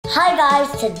Hi guys,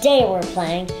 today we're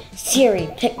playing Siri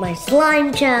Pick My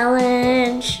Slime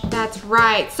Challenge. That's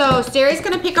right. So Siri's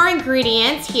gonna pick our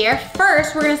ingredients here.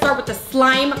 First, we're gonna start with the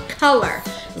slime color.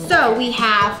 So we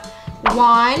have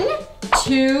 1,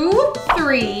 2,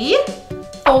 3,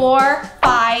 4,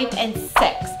 5, and 6.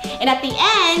 And at the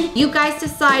end, you guys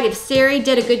decide if Siri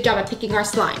did a good job at picking our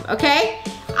slime, okay?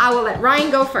 I will let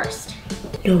Ryan go first.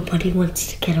 Nobody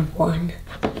wants to get a 1.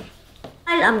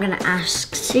 I'm gonna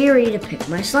ask Siri to pick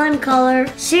my slime color.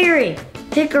 Siri,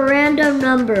 pick a random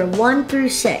number 1 through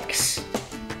 6.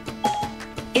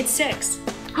 It's 6.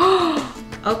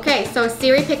 Okay, so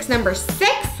Siri picks number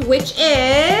 6, which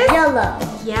is... Yellow.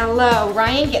 Yellow.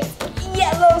 Ryan gets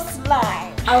yellow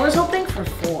slime. I was hoping for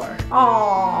 4.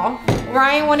 Aww.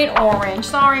 Ryan wanted orange.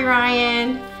 Sorry,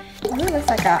 Ryan. Ooh, looks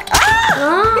like a...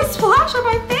 Ah! It splashed on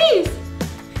my face.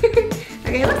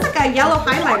 Okay, it looks like a yellow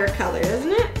highlighter color,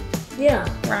 doesn't it? Yeah.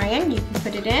 Ryan, you can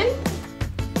put it in.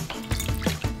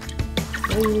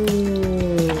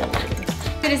 Ooh.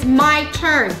 It is my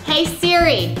turn. Hey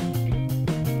Siri.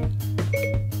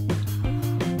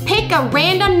 Pick a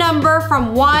random number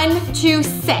from 1 to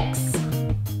 6.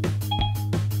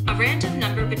 A random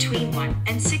number between 1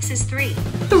 and 6 is 3.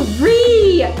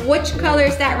 3! Which color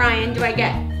is that, Ryan, do I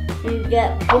get? You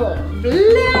get blue.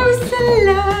 Blue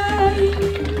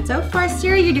slime. So far,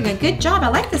 Siri, you're doing a good job. I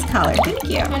like this color. Thank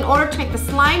you. In order to make the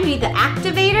slime, we need the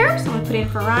activator. So I'm gonna put it in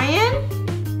for Ryan.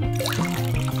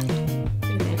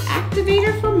 And then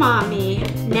activator for Mommy.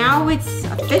 Now it's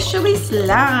officially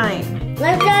slime.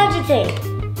 Let's agitate.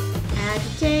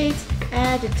 Agitate,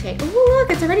 agitate. Oh, look,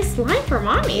 it's already slime for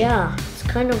Mommy. Yeah, it's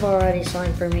kind of already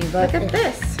slime for me, but Look at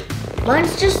this.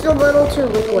 Mine's just a little too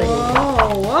liquidy.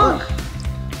 Oh, look.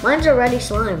 Mine's already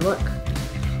slime, look.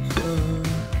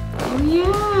 Oh,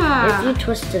 yeah. If you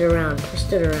twist it around,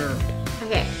 twist it around.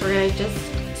 Okay, we're gonna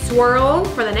just swirl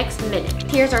for the next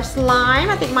minute. Here's our slime.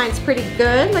 I think mine's pretty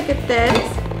good. Look at this.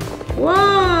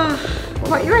 Whoa. What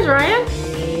about yours, Ryan?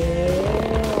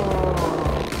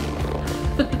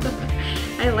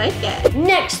 I like it.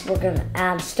 Next, we're gonna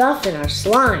add stuff in our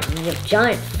slime. We have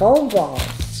giant foam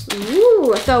balls.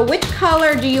 Ooh, so which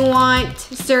color do you want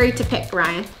Siri to pick,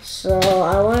 Ryan? So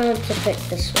I wanted to pick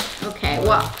this one. Okay,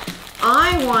 well,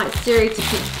 I want Siri to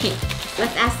pick pink.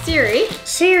 Let's ask Siri.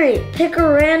 Siri, pick a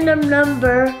random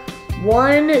number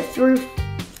 1 through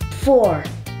 4.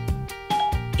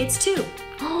 It's 2.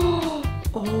 Oh,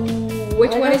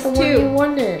 which one is the 2? One you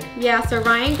wanted. Yeah, so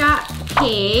Ryan got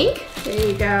pink. There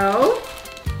you go.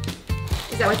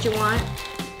 Is that what you want?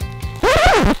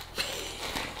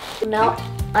 Now,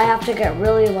 I have to get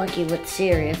really lucky with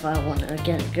Siri if I want to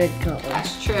get a good color.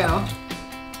 That's true. All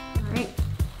right.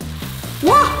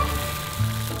 Whoa!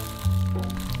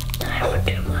 I want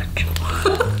too much.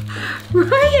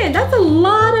 Ryan, that's a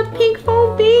lot of pink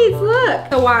foam beads, look.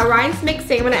 So while Ryan's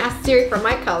mixing, I'm gonna ask Siri for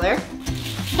my color.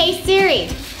 Hey Siri,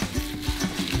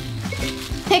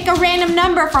 pick a random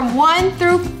number from 1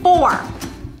 through 4.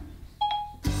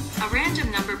 A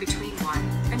random number between 1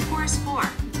 and 4 is 4.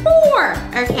 4,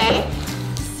 okay.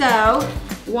 So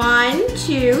 1,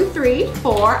 2, 3,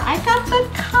 4. I got the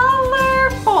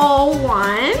colorful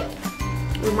one.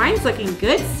 Ooh, mine's looking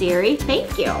good, Siri.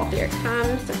 Thank you. Here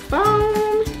comes the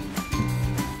foam.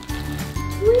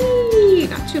 Whee!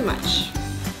 Not too much.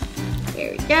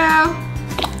 There we go.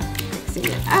 Mixing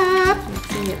it up,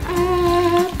 mixing it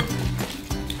up.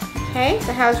 Okay,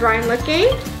 so how's Ryan looking?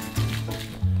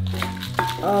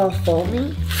 Oh,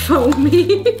 foamy?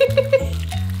 Foamy.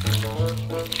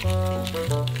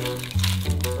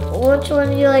 Which one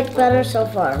do you like better so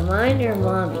far, mine or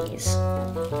Mommy's?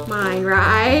 Mine,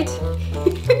 right?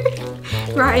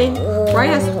 Ryan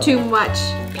has too much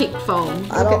pink foam.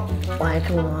 I don't like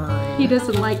mine. He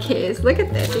doesn't like his. Look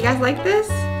at this. You guys like this?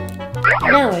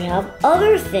 Now we have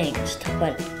other things to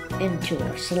put into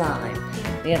our slime.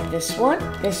 We have this one,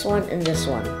 and this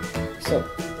one. So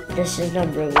this is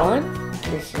number 1,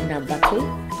 this is number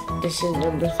 2, this is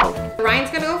number 3.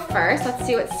 Ryan's gonna go first. Let's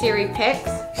see what Siri picks.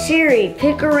 Siri,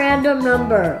 pick a random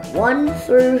number 1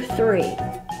 through 3.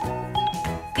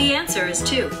 The answer is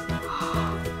 2.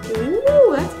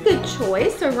 Ooh, that's a good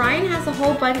choice. So Ryan has a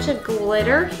whole bunch of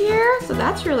glitter here, so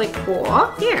that's really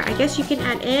cool. Here, I guess you can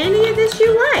add any of this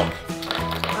you like.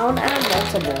 I want to add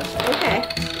multiple. Okay.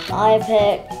 I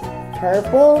picked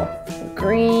purple,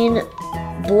 green,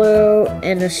 blue,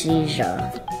 and a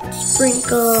seashell.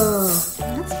 Sprinkle.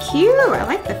 That's cute. I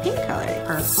like the pink color.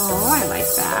 Purple, I like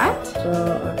that. So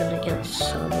I'm gonna get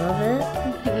some of it.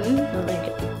 I'm gonna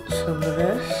get some of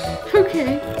this.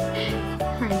 Okay.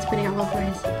 Ryan's putting all over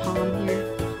his palm here.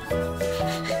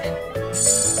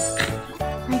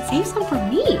 Ryan, save some for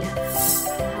me.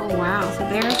 Oh wow, so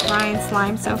there's Ryan. Ryan's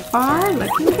slime so far.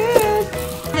 Looking good.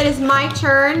 It is my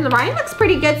turn. Ryan looks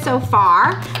pretty good so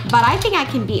far, but I think I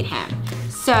can beat him.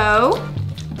 So,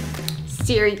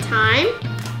 Siri time.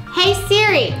 Hey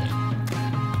Siri,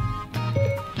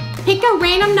 pick a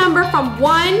random number from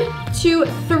 1 to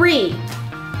 3.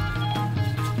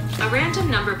 A random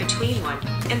number between 1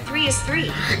 and 3 is 3.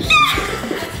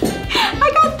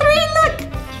 I got 3, look!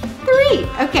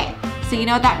 3. Okay, so you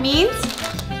know what that means?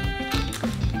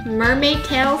 Mermaid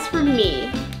tails for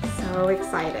me. So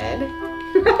excited.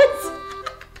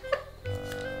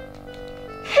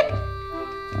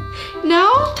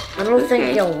 No? I don't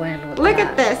think you'll win with Look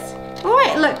that. at this. Oh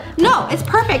wait, look. No, it's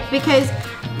perfect because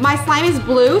my slime is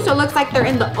blue, so it looks like they're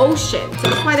in the ocean. So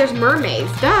that's why there's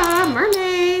mermaids. Duh,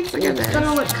 mermaids. Look at It's this.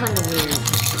 gonna look kind of weird.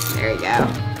 There you go.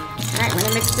 All right, I'm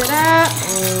gonna mix it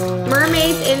up.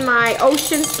 Mermaids in my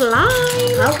ocean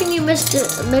slime. How can you mix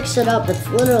it up? It's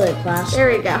literally plastic. There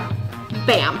we go.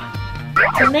 Bam.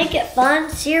 To make it fun,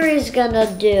 Siri's gonna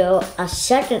do a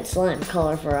second slime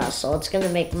color for us. So it's gonna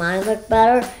make mine look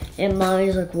better and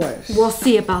Mommy's look worse. We'll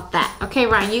see about that. Okay,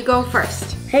 Ryan, you go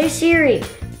first. Hey Siri,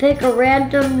 pick a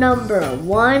random number,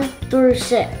 1 through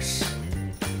 6.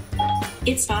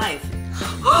 It's 5.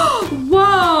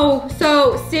 Whoa!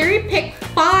 So Siri picked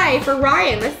 5 for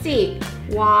Ryan. Let's see.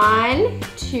 1,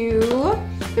 2,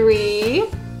 3,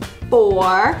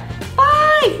 4,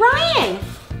 5. Ryan,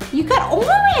 you got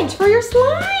orange for your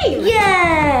slime.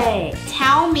 Yay!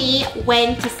 Tell me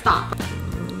when to stop.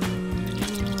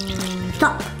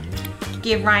 Stop.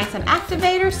 Give Ryan some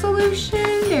activator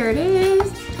solution. There it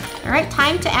is. All right,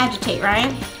 time to agitate,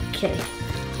 Ryan. Okay.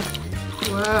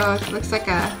 Whoa, it looks like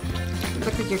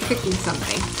you're cooking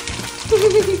something.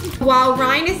 While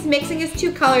Ryan is mixing his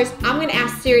 2 colors, I'm gonna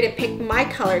ask Siri to pick my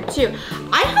color too.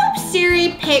 I hope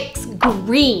Siri picks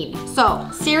green. So,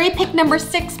 Siri, pick number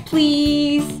 6,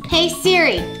 please. Hey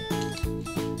Siri,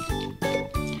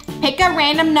 pick a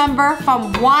random number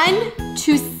from 1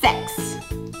 to 6.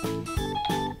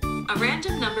 A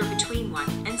random number between 1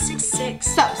 and 6.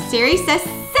 So, Siri says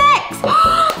 6.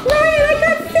 Ryan, I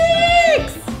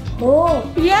got 6. Oh.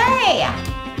 Yay!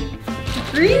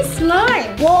 Green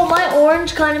slime. Whoa, my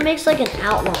orange kind of makes like an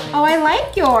outline. Oh, I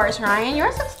like yours, Ryan.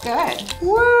 Yours looks good.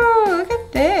 Whoa, look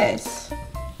at this.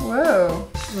 Whoa.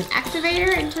 An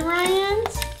activator into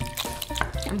Ryan's.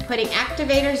 I'm putting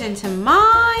activators into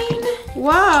mine.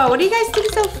 Whoa, what do you guys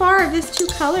think so far of these 2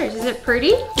 colors? Is it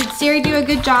pretty? Did Siri do a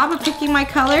good job of picking my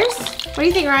colors? What do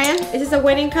you think, Ryan? Is this a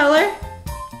winning color?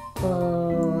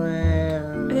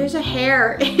 There's a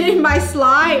hair in my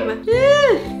slime.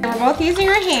 We're both using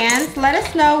our hands. Let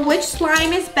us know which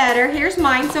slime is better. Here's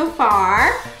mine so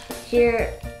far.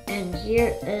 Here and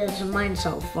here is mine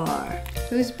so far.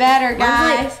 Who's better,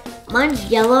 guys? Mine's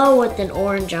yellow with an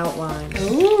orange outline.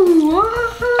 Ooh,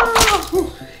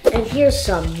 wow. And here's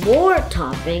some more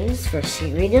toppings for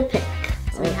Siri to pick.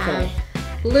 So we have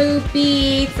blue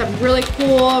beads, some really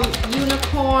cool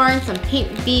unicorns, some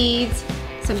pink beads,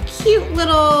 some cute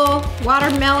little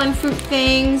watermelon fruit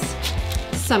things,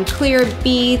 some clear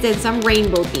beads, and some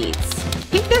rainbow beads.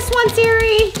 Pick this one,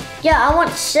 Siri. Yeah, I want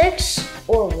 6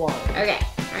 or 1. Okay,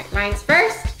 all right, mine's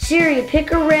first. Siri,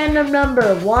 pick a random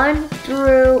number, 1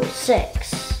 through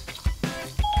 6.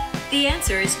 The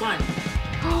answer is 1.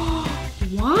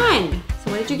 1.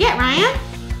 So what did you get, Ryan?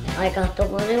 I got the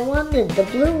one I wanted, the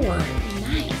blue one.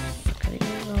 Nice. Gonna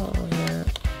eat all of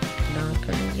it. Not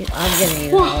gonna eat. I'm gonna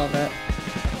eat all of it.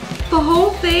 The whole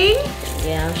thing?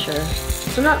 Yeah, sure.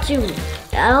 So not too.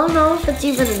 I don't know if it's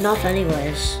even enough,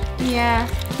 anyways. Yeah.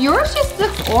 Yours just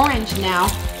looks orange now.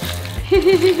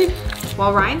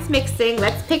 While Ryan's mixing,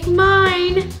 let's pick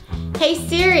mine. Hey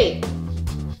Siri,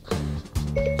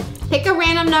 pick a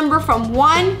random number from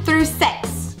 1 through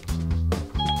 6.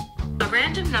 A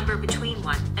random number between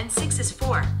 1 and 6 is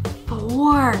 4.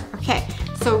 4. Okay,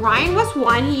 so Ryan was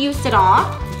 1, he used it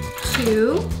all.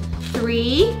 2,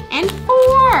 3, and 4.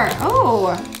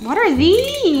 Oh, what are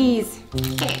these?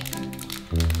 Okay,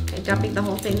 dumping the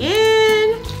whole thing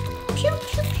in. Pew,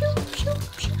 pew, pew, pew,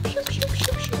 pew, pew, pew,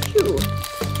 pew, pew, pew.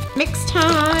 Mix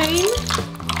time.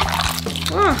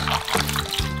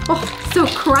 Oh, so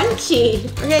crunchy.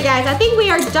 Okay guys, I think we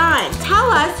are done. Tell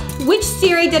us which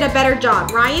Siri did a better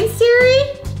job, Ryan's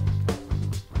Siri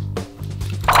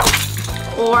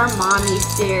or Mommy's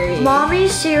Siri?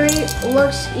 Mommy's Siri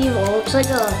looks evil. Looks like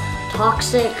a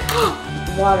toxic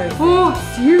water. Oh,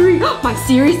 Siri, my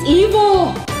Siri's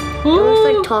evil. It looks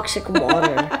like toxic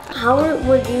water. How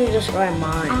would you describe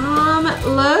mine?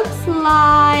 Looks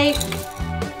like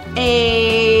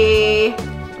a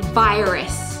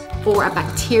virus or a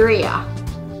bacteria.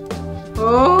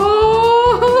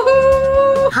 Oh!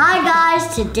 Hi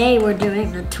guys, today we're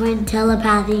doing the twin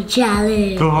telepathy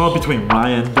challenge. Oh, between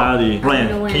Ryan and Daddy.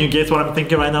 Ryan, can you guess what I'm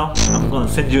thinking right now? I'm gonna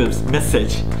send you a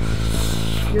message.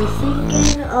 You're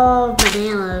thinking of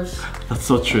bananas. That's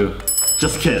so true.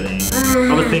 Just kidding.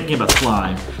 I was thinking about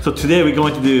slime. So today we're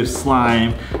going to do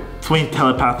slime twin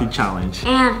telepathy challenge.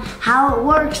 And how it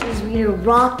works is we do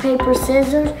rock, paper,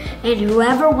 scissors, and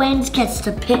whoever wins gets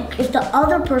to pick. If the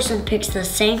other person picks the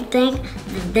same thing,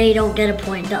 then they don't get a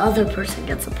point. The other person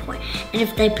gets a point. And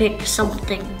if they pick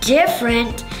something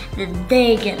different, then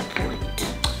they get a point.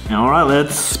 Alright,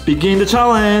 let's begin the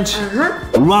challenge.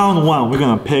 Round one, we're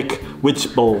gonna pick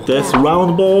which bowl. This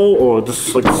round bowl or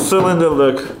this like cylinder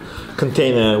look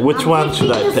container. Which one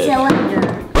should I pick?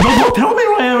 Cylinder. No, tell me,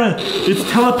 Ryan. It's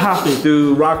telepathy.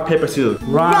 Do rock, paper, scissors.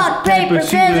 Rock, paper,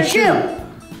 scissors, shoot.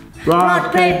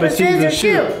 Rock, paper, scissors,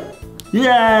 shoot.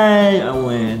 Yay! I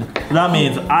win. That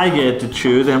means I get to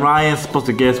choose, and Ryan's supposed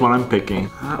to guess what I'm picking.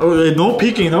 Oh, no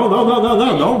peeking. No, don't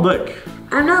look.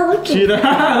 I'm not looking. Cheater.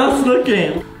 That's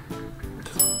looking.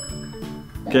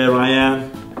 Okay,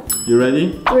 Ryan. You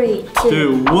ready? 3,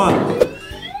 2, 1.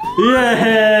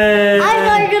 Yay! I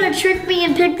thought you were gonna trick me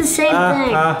and pick the same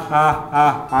thing.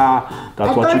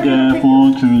 That's what you get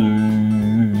for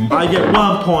choosing. I get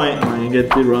 1 point. I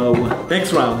get 0.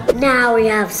 Next round. Now we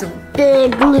have some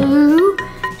big glue,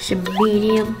 some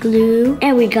medium glue,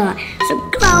 and we got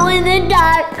some glow in the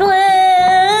dark glue.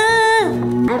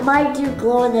 I might do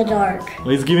glow in the dark. Well,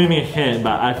 he's giving me a hint,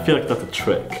 but I feel like that's a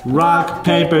trick. Rock,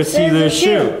 paper, scissors,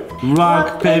 shoot.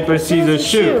 Rock, paper, scissors,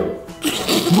 shoot.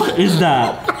 What is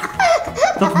that?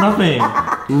 That's nothing.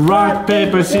 Rock,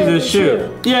 paper, scissors, shoot.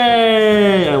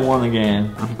 Yay! I won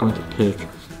again. I'm going to pick.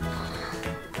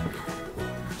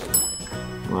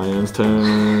 Ryan's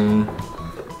turn.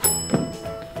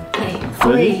 Okay,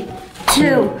 3,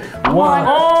 2, 1.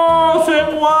 Oh,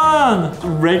 same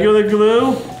one. Regular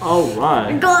glue. All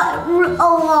right. Got a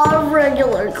lot of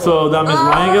regular glue. So that means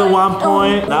Ryan got 1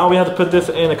 point. Now we have to put this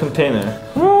in a container.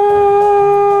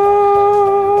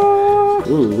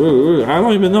 Ooh, I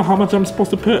don't even know how much I'm supposed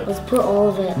to put. Let's put all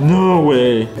of it. No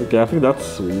way. Okay, I think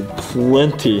that's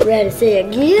plenty. Ready, say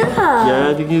it. Yeah.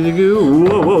 Yeah, diggy.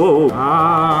 Whoa.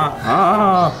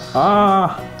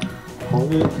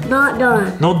 Hold it. Not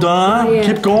done. No done? Yeah.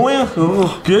 Keep going?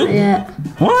 Good? Yeah.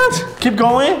 What? Keep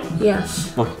going?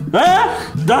 Yes. Ah,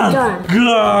 done. Done.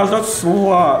 God, that's a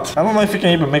lot. I don't know if you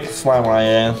can even make slime,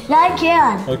 Ryan. I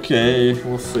can. Okay,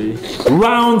 we'll see.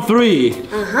 Round 3.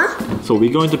 So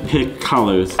we're going to pick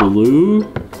colors. Blue,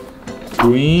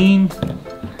 green,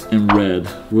 and red.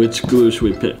 Which glue should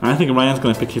we pick? I think Ryan's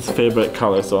gonna pick his favorite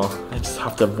color, so I just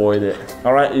have to avoid it.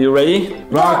 Alright, you ready?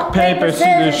 Rock, paper,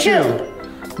 scissors, shoot.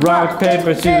 Rock,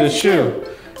 paper, scissors, shoot.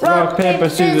 Rock, paper,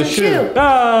 scissors, shoot.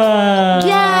 Ah!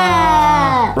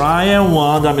 Yeah. Ryan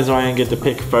won. That means Ryan gets to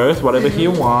pick first, whatever he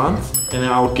wants. And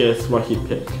then I'll guess what he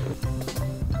picked.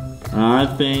 I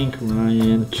think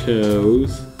Ryan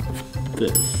chose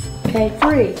this. Okay,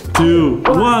 3, 2,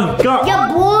 1, go! Yeah,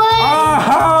 boy.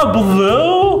 Aha,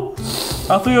 blue?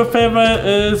 I thought your favorite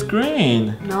is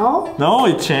green. No. No,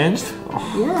 it changed.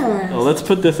 Yeah. Oh, let's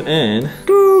put this in.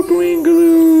 Go, green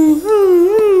glue.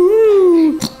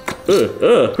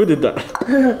 Who did that?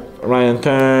 Ryan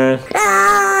turn.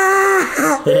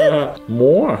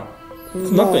 More.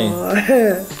 It's nothing.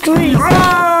 3.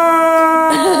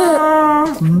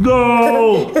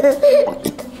 No!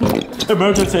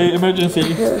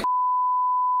 Emergency.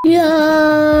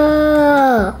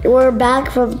 Yeah. We're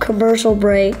back from commercial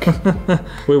break.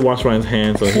 We wash Ryan's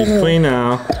hands, so he's clean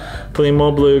now. Putting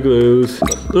more blue glues.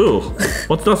 Ooh,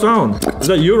 what's that sound? Is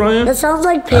that you, Ryan? That sounds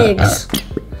like pigs.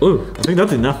 Ooh, I think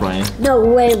that's enough, Ryan. No,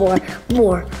 way more.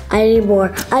 More. I need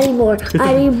more. I need more.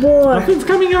 I need more. Nothing's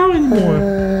coming out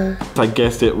anymore. I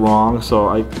guessed it wrong, so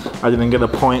I didn't get a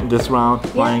point this round.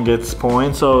 Yeah. Ryan gets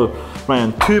points, so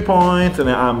Ryan 2 points, and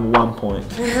then I'm 1 point.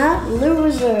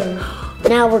 Loser.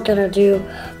 Now we're gonna do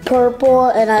purple,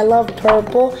 and I love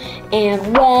purple, and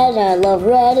red, and I love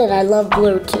red, and I love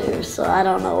blue too, so I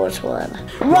don't know which one.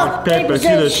 Rock, paper,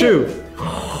 scissors, shoot.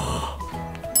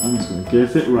 I'm just gonna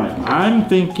guess it right. I'm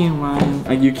thinking Ryan,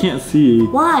 like you can't see.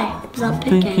 Why? Because I'm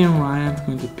picking. Thinking Ryan's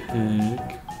going to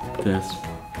pick this.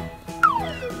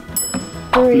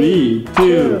 3,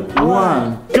 2,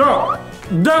 1, go!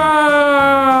 Da!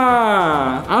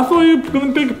 I thought you were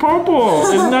gonna pick purple.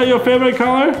 Isn't that your favorite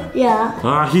color? Yeah.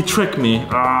 Ah, he tricked me.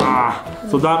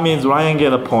 So that means Ryan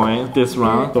get a point this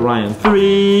round. So Ryan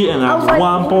 3, and I'm I was like,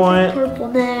 1 point. Purple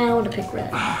now. want to pick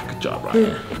red. Good job,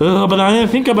 Ryan. But I didn't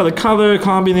think about the color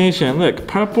combination. Look,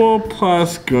 purple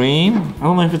plus green. I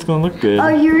don't know if it's gonna look good. Oh,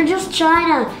 you're just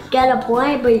trying to get a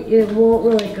point, but it won't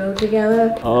really go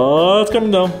together. Oh, it's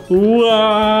coming down.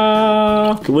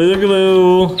 Wow. Glitter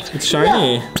glue. It's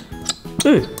shiny.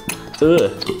 Ooh.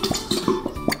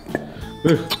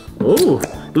 Oh,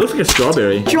 it looks like a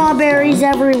strawberry. Strawberries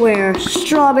everywhere.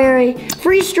 Strawberry.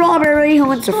 Free strawberry. Who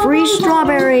wants a free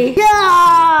strawberry?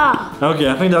 Yeah! Okay,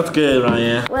 I think that's good,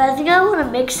 Ryan. Well, I think I want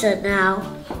to mix it now.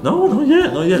 No, not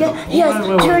yet.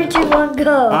 Yes, 3, 2, 1,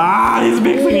 go. Ah, he's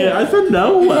mixing it. I said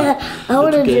no. I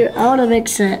want to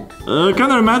mix it.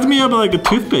 Kind of reminds me of like a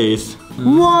toothpaste.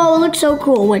 Whoa, it looks so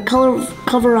cool. Wait,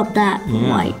 cover up that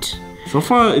white. So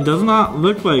far, it does not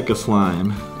look like a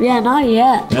slime. Yeah, not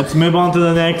yet. Let's move on to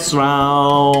the next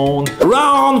round.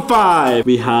 Round 5.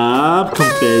 We have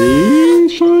confetti,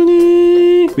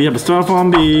 shiny. We have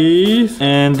styrofoam bees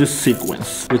and the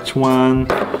sequence. Which one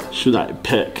should I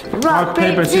pick? Rock,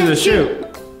 paper, scissors, shoot.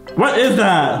 What is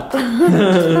that?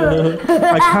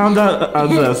 I count that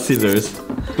as scissors.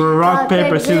 Rock,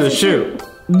 paper, scissors, shoot.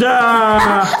 Duh!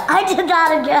 I did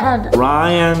that again.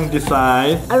 Ryan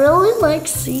decides. I really like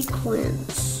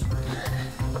sequins.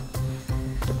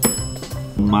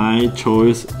 My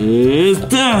choice is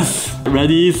this.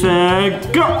 Ready,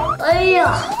 set, go!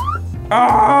 Yeah.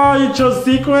 Ah, you chose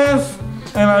sequence?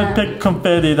 And I picked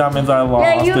confetti, that means I lost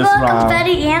Yeah, you this got round.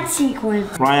 confetti and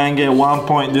sequins. Ryan get 1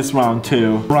 point this round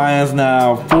too. Ryan's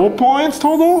now 4 points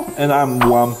total, and I'm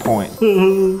 1 point. I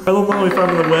don't know if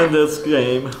I'm gonna win this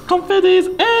game. Confetti's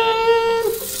in!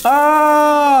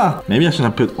 Ah! Maybe I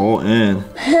shouldn't have put all in.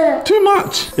 Too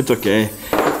much. It's okay.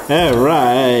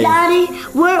 Alright. Daddy,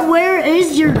 where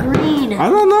is your green? I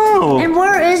don't know. And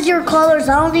where is your colors?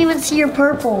 I don't even see your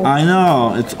purple. I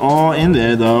know. It's all in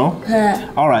there though.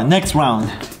 Alright, next round.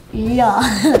 Yeah.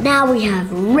 Now we have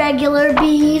regular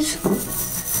beads.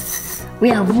 We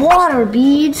have water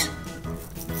beads.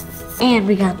 And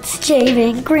we got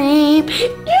shaving cream.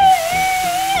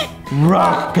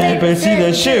 Rock, paper,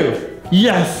 scissors, shoot.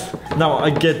 Yes. Now I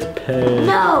get paid.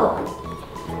 No.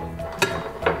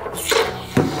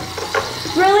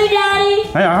 Really, Daddy?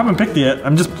 Hey, I haven't picked it yet.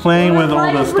 I'm just playing with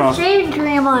all this stuff. Put shaving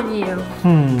cream on you.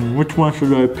 Which one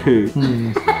should I pick?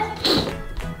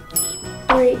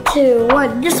 3, 2,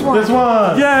 1. This one. This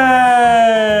one!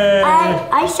 Yay!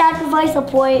 I sacrificed a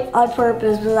point on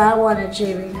purpose because I wanted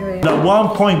shaving cream. That 1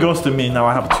 point goes to me. Now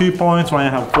I have 2 points,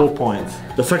 Ryan have 4 points.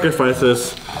 The sacrifice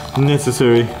is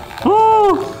necessary.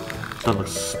 Oh! That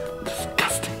looks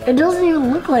disgusting. It doesn't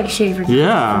even look like shaving cream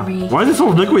Yeah. for me. Why is it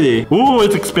so liquidy? Oh,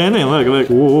 it's expanding. Look.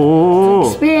 Whoa.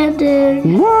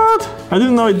 Expanding. What? I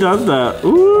didn't know it does that.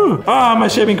 Ooh. Ah, my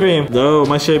shaving cream. No,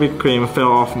 my shaving cream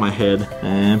fell off my head.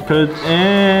 And put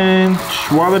in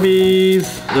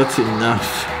wallabies. That's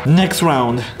enough. Next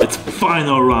round. It's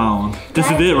final round. This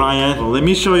is it, Ryan. Well, let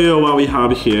me show you what we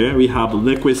have here. We have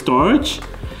liquid starch,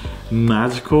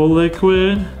 magical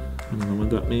liquid. I don't know what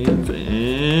that means.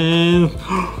 And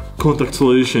contact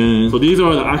solution. So these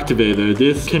are the activator.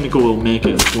 This chemical will make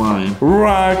it slime.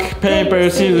 Rock, paper,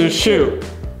 scissors, shoot.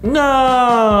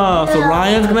 No! So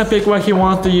Ryan's gonna pick what he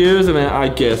wants to use and then I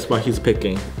guess what he's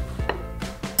picking.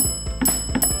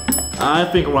 I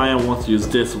think Ryan wants to use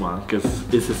this one because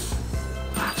this is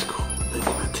magical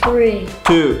liquid. 3,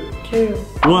 2, 2,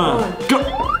 1, go!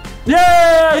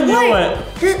 Yeah, I knew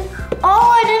it! Oh,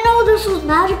 I didn't know this was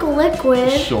magical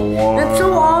liquid. Sure. That's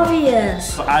so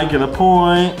obvious. So I get a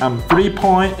point, I'm 3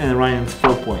 point, and Ryan's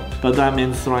 4 point. But that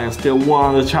means Ryan still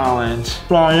won the challenge.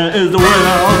 Ryan is the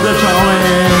winner of the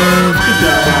challenge. Good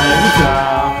job, Ryan, good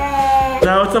job.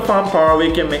 Now it's the fun part,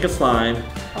 we can make a slime.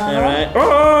 Alright.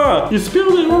 Oh, you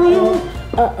spilled it, Ryan.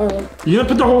 Uh-oh. You gonna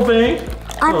put the whole thing?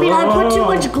 I mean, I put too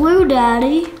much glue,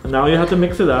 Daddy. Now you have to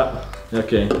mix it up.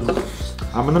 Okay.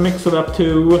 I'm gonna mix it up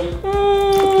too.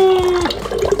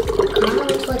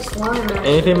 Looks like slime.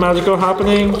 Anything magical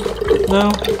happening?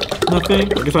 No?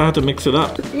 Nothing? I guess I have to mix it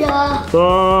up. Yeah.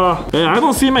 Oh, hey, I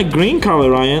don't see my green color,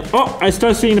 Ryan. Oh, I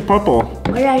start seeing the purple.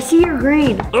 Oh, yeah, I see your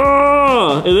green.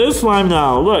 Oh, it is slime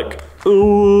now. Look.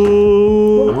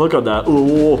 Ooh. Look at that.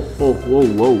 Ooh. Whoa, whoa,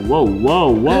 whoa, whoa,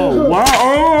 whoa, whoa, whoa.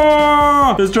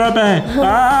 Oh, it's dripping.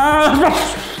 Ah.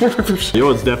 Yo,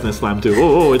 it's definitely slime too.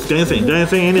 Oh, it's dancing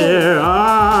in the air.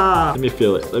 Ah. Let me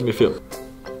feel it. Let me feel it.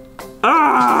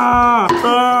 Ah!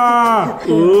 Ah!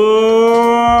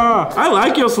 Ooh. I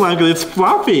like your slime because it's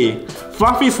fluffy.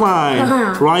 Fluffy slime.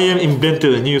 Ryan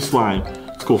invented a new slime.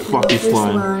 It's called fluffy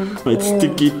slime. But it's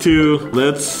sticky too.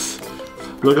 Let's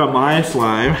look at my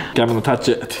slime. Okay, I'm gonna touch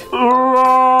it.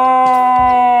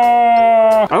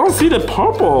 I don't see the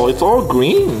purple. It's all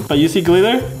green. But you see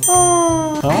glitter?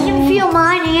 I can feel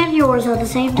mine and yours at the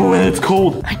same time. Oh, and it's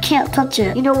cold. I can't touch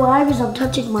it. You know why? Because I'm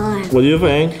touching mine. What do you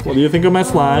think? What do you think of my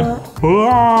slime? It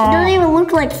doesn't even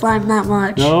look like slime that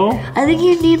much. No? I think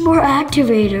you need more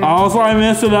activator. Oh, so I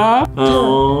messed it up?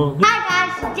 Oh. Hi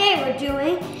guys, today we're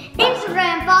doing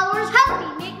Instagram followers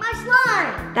help me make my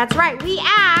slime. That's right, we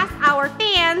asked our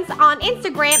fans on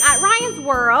Instagram at Ryan's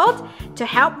World to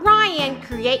help Ryan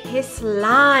create his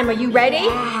slime. Are you ready?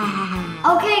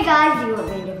 Okay guys, do you want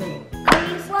me to make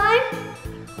green slime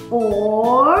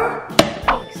or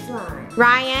pink slime?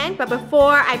 Ryan, but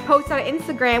before I post on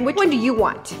Instagram, which one do you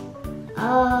want?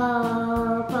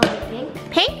 Probably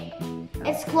pink. Pink?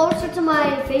 It's closer to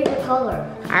my favorite color.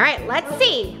 All right, let's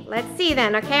see. Let's see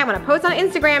then. Okay, I'm gonna post on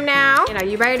Instagram now. And are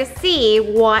you ready to see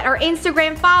what our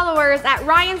Instagram followers at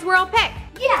Ryan's World pick?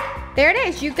 Yeah. There it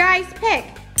is, you guys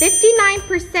picked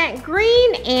 59%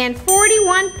 green and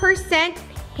 41%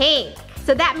 pink.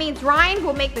 So that means Ryan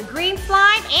will make the green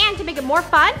slime, and to make it more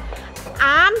fun,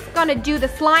 I'm gonna do the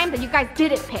slime that you guys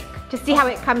didn't pick to see how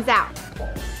it comes out.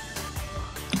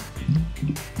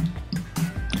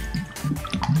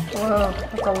 Whoa,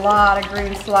 that's a lot of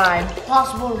green slime.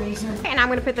 Possible reason. And I'm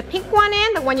gonna put the pink one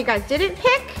in, the one you guys didn't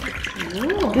pick.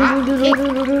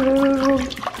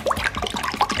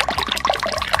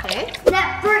 Okay.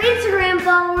 Now, for Instagram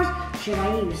followers, should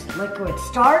I use liquid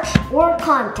starch or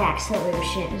contact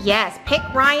solution? Yes, pick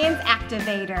Ryan's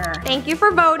activator. Thank you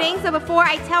for voting. So before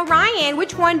I tell Ryan,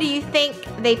 which one do you think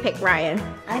they pick, Ryan?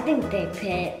 I think they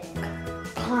pick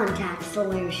contact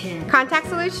solution. Contact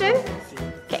solution?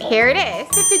 Okay, here it is.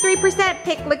 53%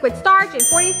 pick liquid starch and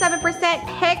 47%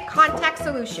 pick contact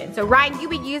solution. So Ryan, you'll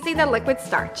be using the liquid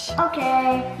starch.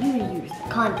 Okay, you use the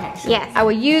contact solution. Yes, I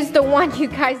will use the one you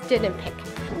guys didn't pick.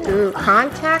 Ooh,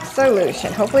 contact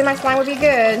solution. Hopefully my slime will be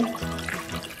good.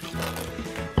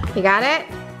 You got it?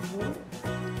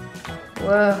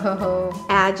 Whoa.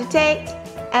 Agitate,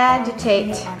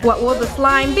 agitate. What will the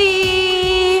slime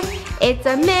be? It's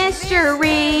a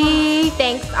mystery.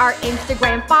 Thanks our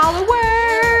Instagram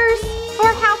followers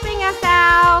for helping us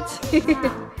out. Is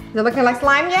it looking like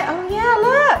slime yet? Oh yeah,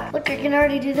 look. Look, I can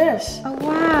already do this. Oh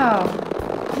wow.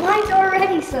 Mine's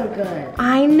already so good.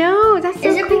 I know, that's so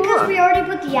Is it cool. because we already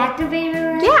put the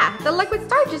activator in? Yeah, the liquid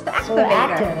starch is the So it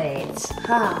activator. activates.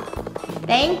 Huh.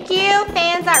 Thank you,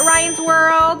 fans at Ryan's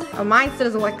World. Oh, mine still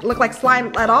doesn't look like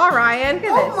slime at all, Ryan. Look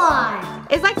at Oh this. my.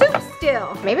 It's like soup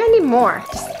still. Maybe I need more.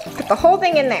 Just put the whole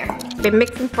thing in there. Been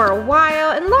mixing for a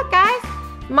while, and look, guys,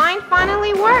 mine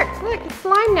finally worked. Look, it's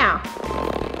slime now.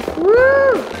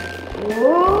 Woo!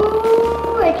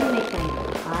 Whoa, I can make my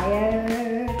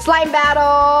fire. Slime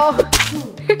battle.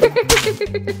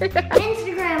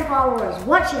 Instagram followers,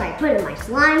 what should I put in my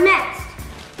slime next?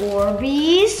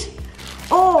 Orbeez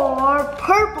or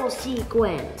purple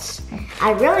sequins?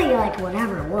 I really like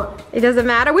whatever one. It doesn't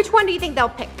matter. Which one do you think they'll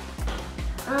pick?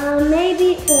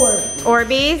 Maybe Orbeez.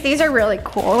 Orbeez. These are really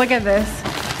cool. Look at this.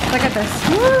 Look at this.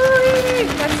 Whee!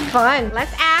 That's fun.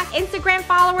 Let's ask Instagram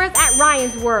followers at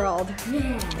Ryan's World.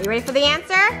 Yeah. Are you ready for the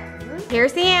answer?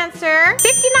 Here's the answer.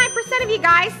 59% of you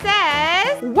guys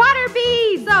says water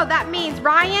bees. So that means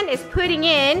Ryan is putting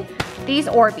in these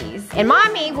Orbeez. And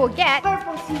Mommy will get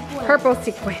Purple sequins. purple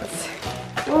sequins.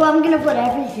 Well, I'm gonna put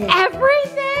everything.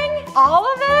 Everything? All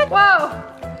of it? Whoa.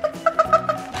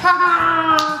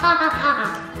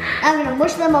 I'm gonna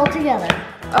mush them all together.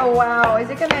 Oh wow, is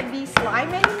it gonna be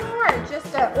slime anymore or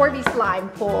just a Orbeez slime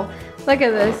pool? Look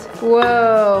at this,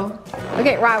 whoa.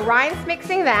 Okay, while Ryan's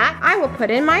mixing that, I will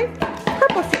put in my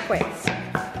purple sequins.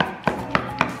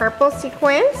 Purple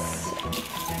sequins.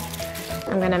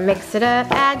 I'm gonna mix it up,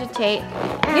 agitate.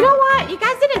 You know what, you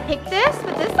guys didn't pick this,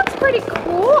 but this looks pretty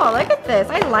cool. Look at this,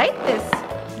 I like this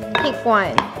pink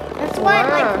one. That's why I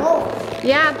like both.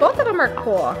 Yeah, both of them are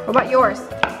cool. What about yours?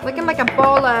 Looking like a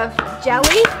bowl of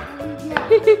jelly?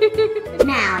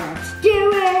 Now let's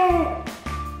do it.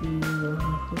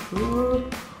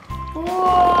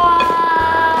 Wow.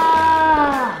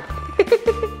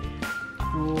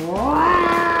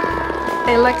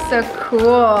 They look so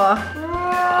cool.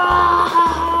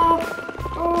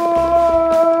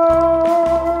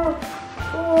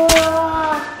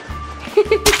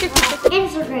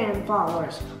 Instagram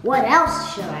followers, what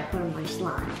else should I put in my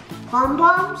slime?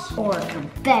 Pom-poms or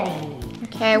confetti?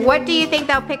 Okay, what do you think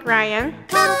they'll pick, Ryan?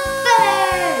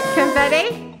 Confetti!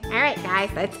 Confetti? All right, guys,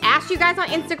 let's ask you guys on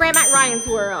Instagram at Ryan's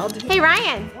World. Hey,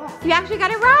 Ryan, you actually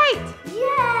got it right.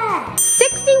 Yeah!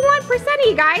 61% of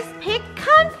you guys pick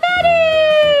confetti.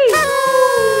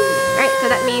 All right, so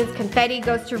that means confetti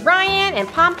goes to Ryan and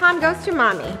pom-pom goes to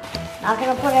Mommy. Not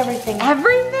gonna put everything.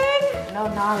 Everything? No,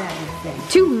 not everything.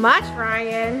 Too much,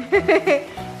 Ryan.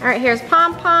 All right, here's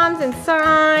pom-poms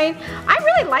inside. I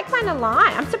really like mine a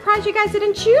lot. I'm surprised you guys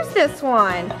didn't choose this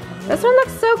one. This one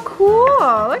looks so cool.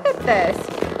 Look at this.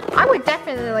 I would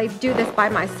definitely do this by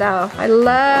myself. I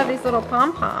love these little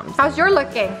pom-poms. How's your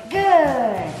looking?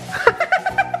 Good.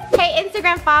 Hey,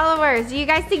 Instagram followers, do you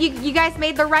guys think you guys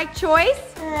made the right choice?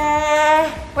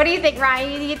 What do you think,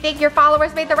 Ryan? Do you think your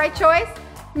followers made the right choice?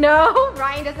 No,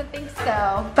 Ryan doesn't think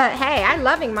so. But hey, I'm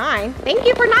loving mine. Thank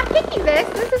you for not picking this.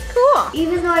 This is cool.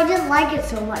 Even though I didn't like it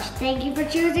so much, thank you for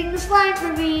choosing the slime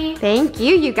for me. Thank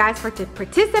you guys for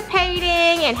participating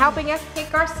and helping us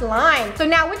pick our slime. So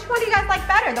now, which one do you guys like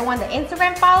better? The one the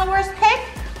Instagram followers picked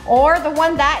or the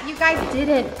one that you guys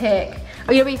didn't pick?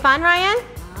 Oh, it'll be fun, Ryan?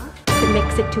 To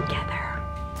mix it together.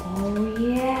 Oh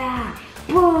yeah.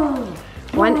 Boom.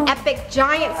 One epic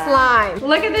giant slime.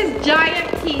 Look at this giant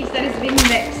piece that is being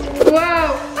mixed. Whoa.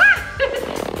 Ah!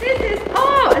 This is,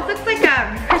 oh, it looks like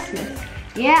Christmas.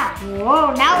 Yeah.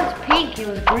 Whoa, now it's pink. It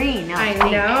was green. Now I it's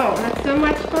pink. know. That's so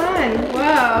much fun.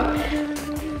 Whoa.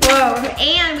 Whoa.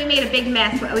 And we made a big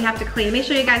mess that we have to clean. Let me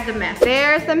show you guys the mess.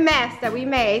 There's the mess that we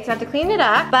made, so I have to clean it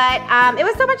up. But it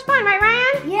was so much fun, right,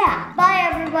 Ryan? Yeah. Bye,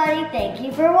 everybody. Thank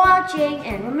you for watching.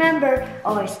 And remember,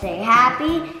 always stay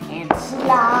happy and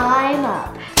slime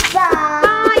up. Bye.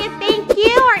 Bye, and thank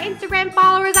you, our Instagram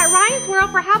followers at Ryan's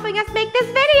World, for helping us make this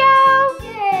video.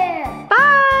 Yeah.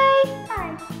 Bye.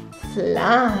 Bye.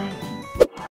 Slime.